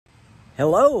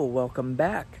Hello, welcome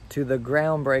back to the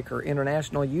Groundbreaker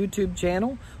International YouTube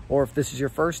channel, or if this is your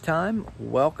first time,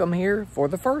 welcome here for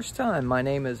the first time. My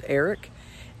name is Eric,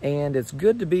 and it's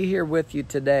good to be here with you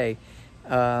today.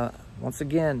 Once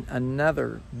again,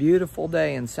 another beautiful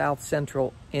day in South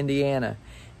Central Indiana,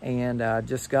 and I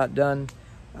just got done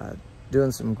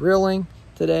doing some grilling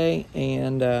today,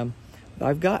 and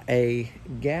I've got a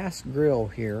gas grill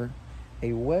here,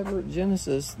 a Weber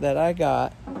Genesis that I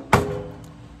got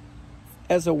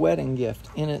as a wedding gift,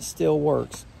 and it still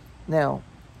works. Now,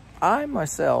 I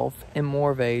myself am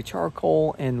more of a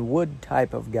charcoal and wood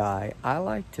type of guy. I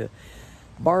like to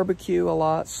barbecue a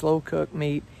lot, slow cook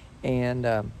meat, and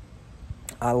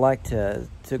I like to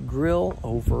grill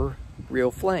over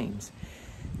real flames.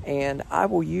 And I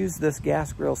will use this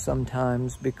gas grill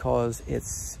sometimes because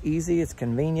it's easy, it's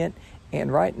convenient,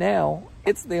 and right now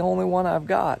it's the only one I've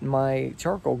got. My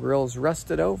charcoal grill is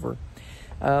rusted over.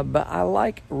 But I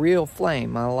like real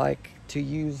flame. I like to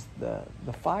use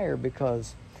the fire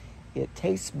because it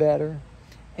tastes better,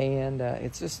 and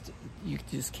it's just, you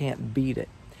just can't beat it.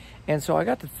 And so I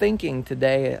got to thinking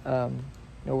today,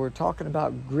 we're talking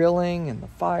about grilling and the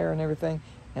fire and everything,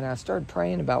 and I started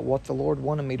praying about what the Lord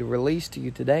wanted me to release to you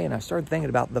today, and I started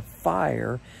thinking about the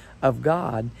fire of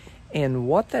God and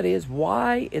what that is,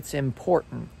 why it's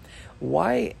important.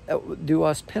 Why do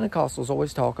us Pentecostals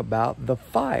always talk about the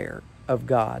fire of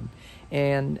God?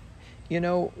 And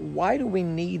why do we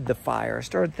need the fire? I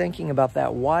started thinking about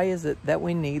that. Why is it that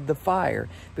we need the fire?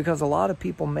 Because a lot of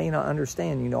people may not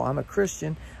understand. I'm a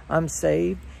Christian, I'm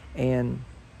saved, and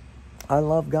I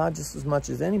love God just as much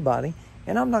as anybody,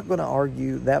 and I'm not going to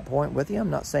argue that point with you. I'm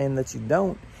not saying that you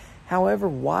don't. However,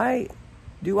 why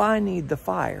do I need the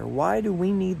fire? Why do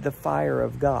we need the fire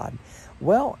of God?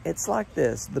 Well, it's like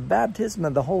this. The baptism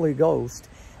of the Holy Ghost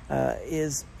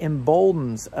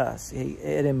emboldens us.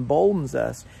 It emboldens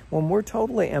us when we're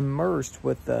totally immersed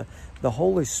with the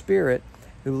Holy Spirit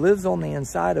who lives on the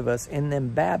inside of us and then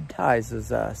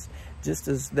baptizes us, just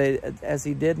as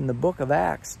he did in the book of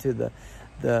Acts to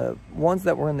the ones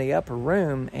that were in the upper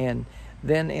room, and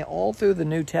then all through the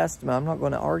New Testament. I'm not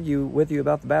going to argue with you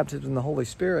about the baptism of the Holy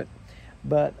Spirit,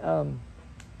 but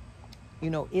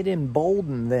it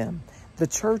emboldened them. The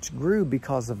church grew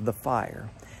because of the fire.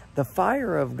 The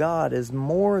fire of God is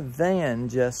more than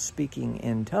just speaking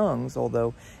in tongues,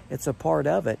 although it's a part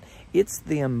of it. It's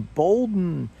the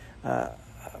emboldened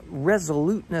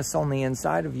resoluteness on the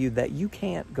inside of you that you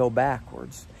can't go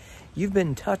backwards. You've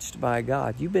been touched by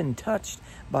God. You've been touched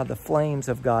by the flames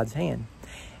of God's hand.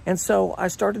 And so I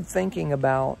started thinking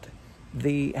about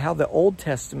how the Old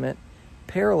Testament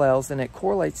parallels and it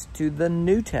correlates to the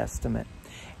New Testament.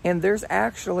 And there's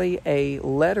actually a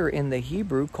letter in the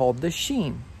Hebrew called the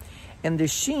Shin. And the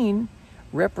Shin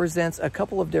represents a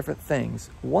couple of different things.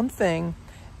 One thing,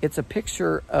 it's a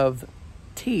picture of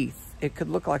teeth. It could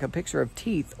look like a picture of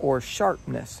teeth or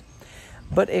sharpness.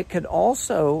 But it could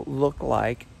also look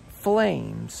like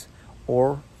flames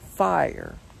or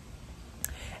fire.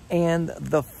 And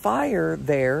the fire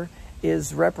there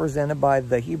is represented by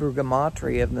the Hebrew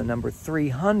gematria of the number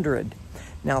 300.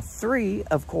 Now 3,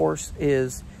 of course,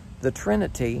 is the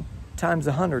Trinity times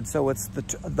 100, so it's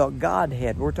the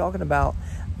Godhead. We're talking about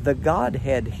the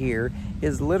Godhead here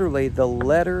is literally the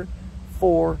letter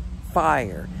for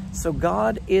fire. So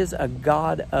God is a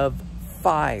God of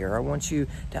fire. I want you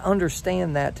to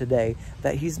understand that today,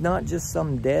 that he's not just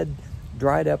some dead,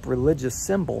 dried up religious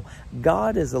symbol.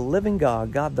 God is a living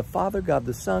God. God the Father, God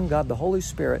the Son, God the Holy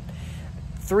Spirit.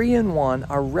 3 in 1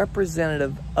 are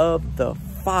representative of the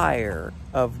fire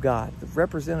of God, the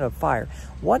representative fire.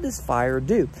 What does fire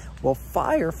do? Well,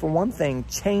 fire, for one thing,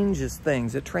 changes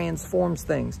things. It transforms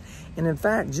things. And in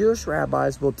fact, Jewish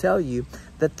rabbis will tell you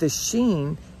that the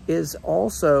Shin is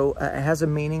also has a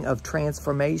meaning of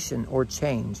transformation or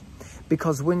change.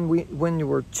 Because when you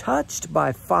were touched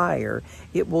by fire,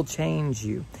 it will change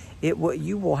you.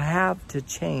 You will have to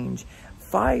change.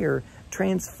 Fire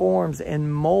transforms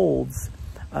and molds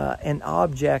an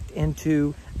object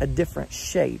into a different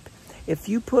shape. If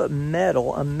you put a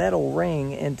metal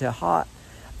ring into hot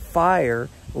fire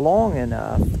long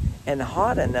enough and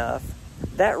hot enough,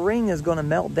 that ring is going to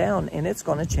melt down and it's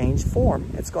going to change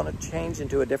form. It's going to change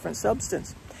into a different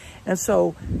substance. And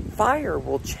so fire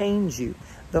will change you.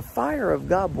 The fire of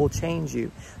God will change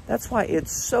you. That's why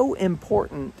it's so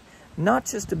important not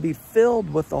just to be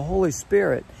filled with the Holy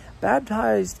Spirit,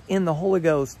 baptized in the Holy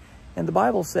Ghost, and the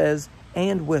Bible says,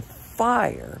 and with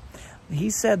fire. He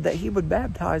said that he would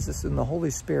baptize us in the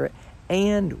Holy Spirit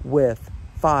and with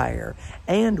fire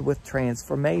and with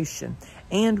transformation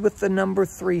and with the number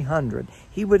 300.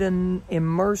 He would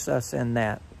immerse us in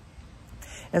that.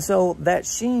 And so that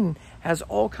Shin has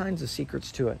all kinds of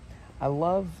secrets to it. I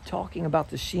love talking about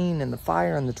the Shin and the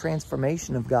fire and the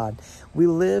transformation of God. We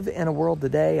live in a world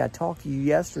today, I talked to you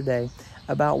yesterday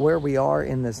about where we are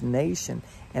in this nation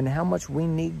and how much we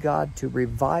need God to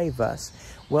revive us.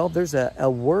 Well, there's a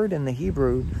word in the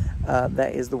Hebrew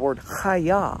that is the word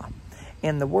chaya.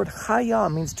 And the word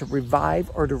chaya means to revive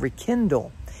or to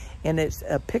rekindle. And it's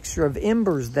a picture of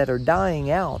embers that are dying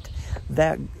out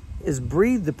that is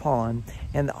breathed upon,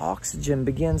 and the oxygen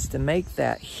begins to make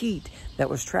that heat that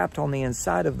was trapped on the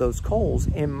inside of those coals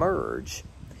emerge.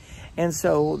 And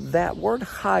so that word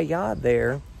chaya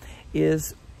there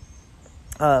is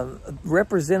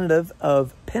representative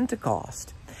of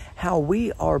Pentecost, how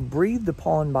we are breathed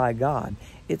upon by God.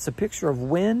 It's a picture of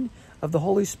wind of the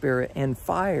Holy Spirit and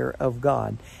fire of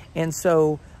God. And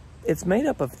so it's made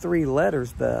up of 3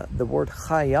 letters, the word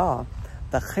chaya,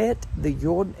 the chet, the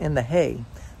yod, and the hey.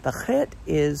 The chet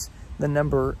is the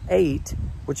number 8,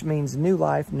 which means new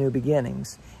life, new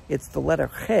beginnings. It's the letter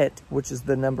chet, which is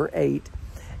the number 8,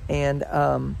 and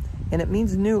it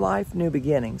means new life, new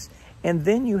beginnings. And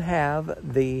then you have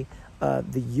the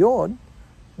yod,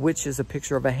 which is a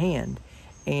picture of a hand,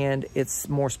 and it's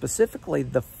more specifically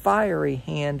the fiery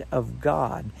hand of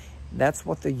God. That's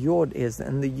what the yod is,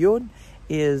 and the yod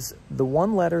is the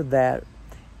one letter that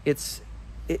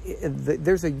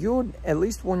there's a yod, at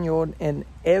least one yod, in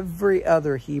every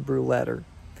other Hebrew letter.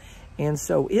 And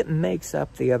so it makes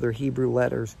up the other Hebrew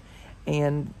letters.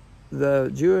 And the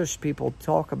Jewish people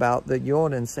talk about the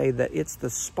yod and say that it's the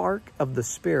spark of the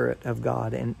Spirit of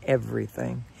God in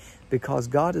everything. Because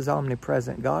God is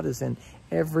omnipresent. God is in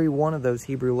every one of those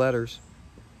Hebrew letters.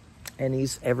 And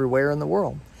He's everywhere in the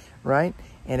world, right?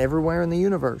 And everywhere in the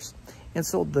universe. And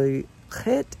so the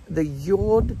chet, the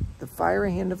yod, the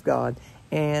fiery hand of God,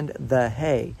 and the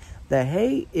hay. The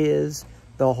hay is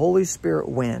the Holy Spirit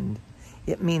wind.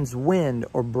 It means wind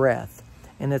or breath.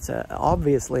 And it's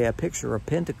obviously a picture of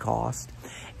Pentecost.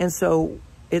 And so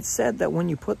it's said that when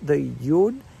you put the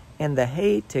yud and the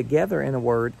hay together in a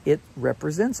word, it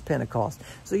represents Pentecost.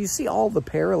 So you see all the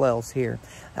parallels here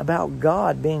about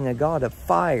God being a God of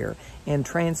fire and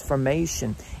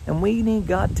transformation. And we need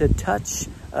God to touch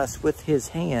us with His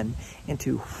hand and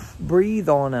to breathe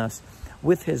on us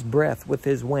with His breath, with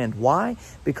His wind. Why?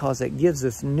 Because it gives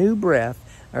us new breath,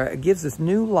 or it gives us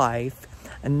new life,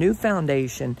 a new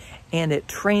foundation, and it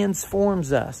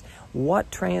transforms us.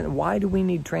 Why do we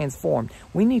need transformed?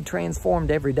 We need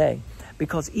transformed every day.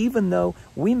 Because even though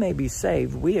we may be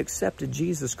saved, we accepted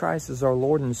Jesus Christ as our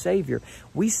Lord and Savior,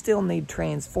 we still need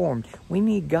transformed. We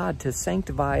need God to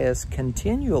sanctify us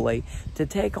continually, to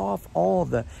take off all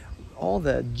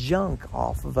the junk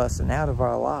off of us and out of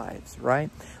our lives,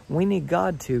 right? We need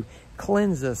God to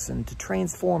cleanse us and to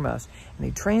transform us. And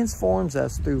He transforms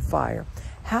us through fire.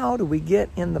 How do we get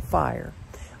in the fire?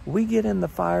 We get in the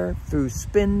fire through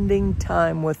spending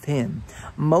time with Him.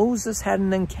 Moses had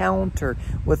an encounter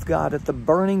with God at the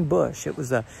burning bush. It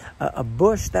was a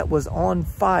bush that was on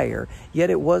fire,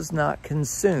 yet it was not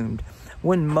consumed.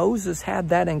 When Moses had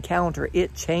that encounter,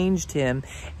 it changed him,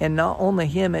 and not only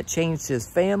him, it changed his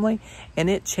family, and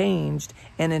it changed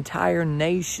an entire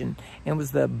nation. It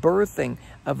was the birthing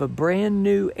of a brand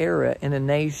new era in a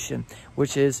nation,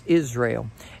 which is Israel.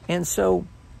 And so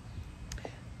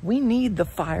we need the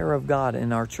fire of God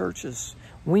in our churches.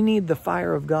 We need the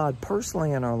fire of God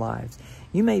personally in our lives.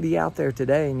 You may be out there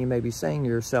today and you may be saying to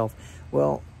yourself,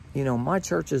 well, you know, my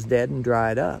church is dead and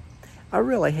dried up. I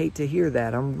really hate to hear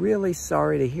that. I'm really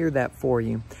sorry to hear that for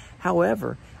you.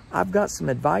 However, I've got some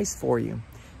advice for you.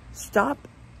 Stop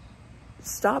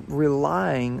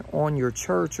relying on your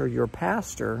church or your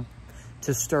pastor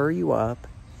to stir you up.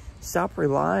 Stop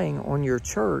relying on your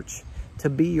church to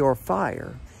be your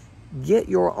fire. Get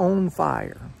your own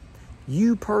fire.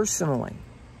 You personally.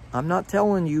 I'm not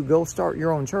telling you go start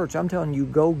your own church. I'm telling you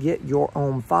go get your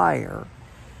own fire.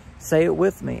 Say it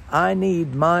with me. I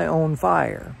need my own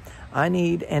fire. I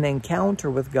need an encounter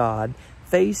with God,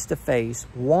 face to face,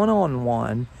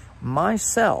 one-on-one,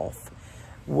 myself.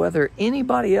 Whether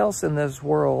anybody else in this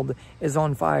world is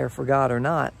on fire for God or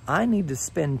not, I need to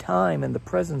spend time in the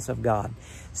presence of God.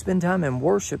 Spend time in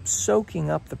worship, soaking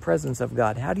up the presence of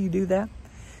God. How do you do that?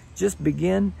 Just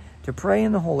begin to pray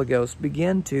in the Holy Ghost.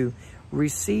 Begin to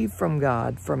receive from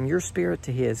God, from your spirit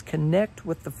to His. Connect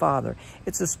with the Father.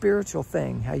 It's a spiritual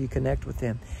thing, how you connect with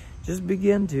Him. Just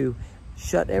begin to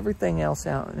shut everything else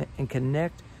out and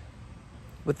connect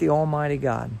with the Almighty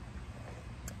God.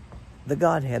 The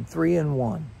Godhead, 3 in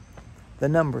 1. The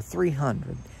number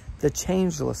 300. The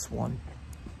changeless one.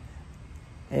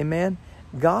 Amen?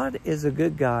 God is a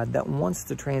good God that wants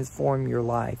to transform your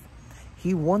life.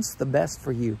 He wants the best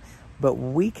for you. But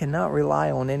we cannot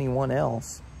rely on anyone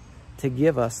else to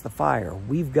give us the fire.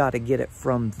 We've got to get it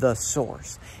from the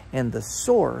source. And the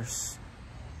source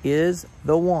is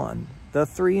the one, the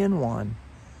three-in-one,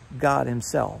 God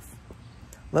himself.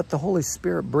 Let the Holy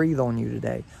Spirit breathe on you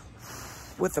today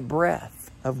with the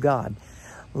breath of God.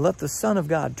 Let the Son of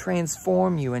God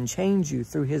transform you and change you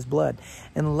through his blood.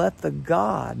 And let the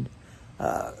God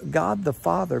the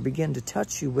Father begin to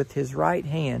touch you with his right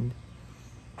hand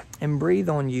and breathe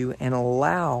on you and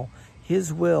allow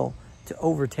his will to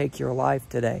overtake your life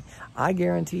today. I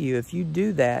guarantee you, if you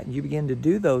do that, you begin to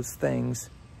do those things,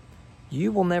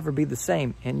 you will never be the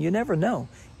same. And you never know.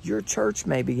 Your church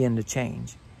may begin to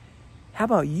change. How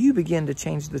about you begin to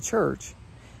change the church?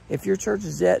 If your church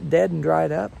is dead and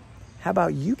dried up, how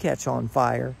about you catch on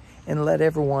fire and let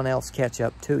everyone else catch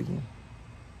up to you?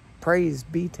 Praise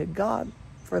be to God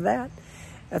for that.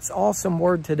 That's an awesome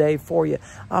word today for you.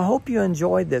 I hope you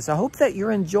enjoyed this. I hope that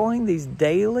you're enjoying these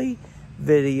daily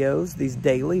videos, these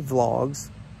daily vlogs.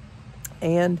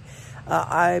 And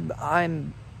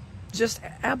I'm just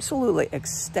absolutely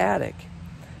ecstatic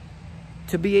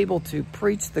to be able to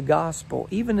preach the gospel,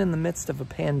 even in the midst of a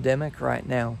pandemic right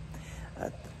now,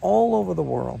 all over the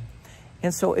world.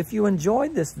 And so if you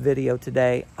enjoyed this video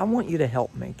today, I want you to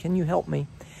help me. Can you help me?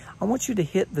 I want you to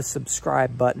hit the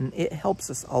subscribe button. It helps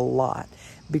us a lot,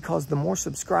 because the more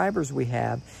subscribers we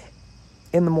have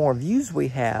and the more views we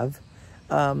have,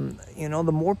 you know,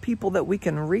 the more people that we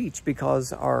can reach,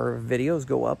 because our videos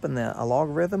go up in the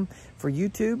algorithm for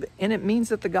YouTube, and it means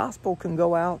that the gospel can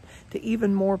go out to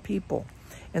even more people.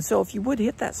 And so if you would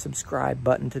hit that subscribe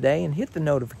button today and hit the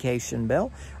notification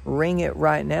bell, ring it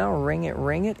right now, ring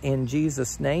it in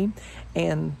Jesus' name.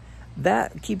 And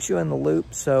that keeps you in the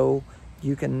loop so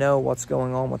you can know what's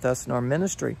going on with us in our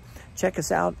ministry. Check us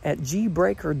out at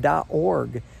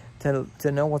gbreaker.org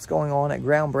to know what's going on at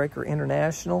Groundbreaker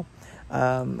International.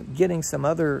 Getting some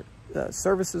other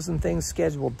services and things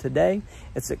scheduled today.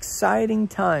 It's exciting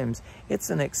times. It's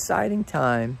an exciting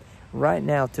time right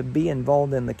now to be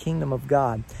involved in the kingdom of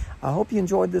God. I hope you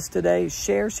enjoyed this today.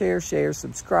 Share,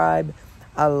 subscribe.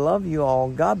 I love you all.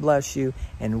 God bless you.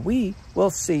 And we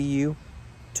will see you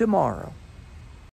tomorrow.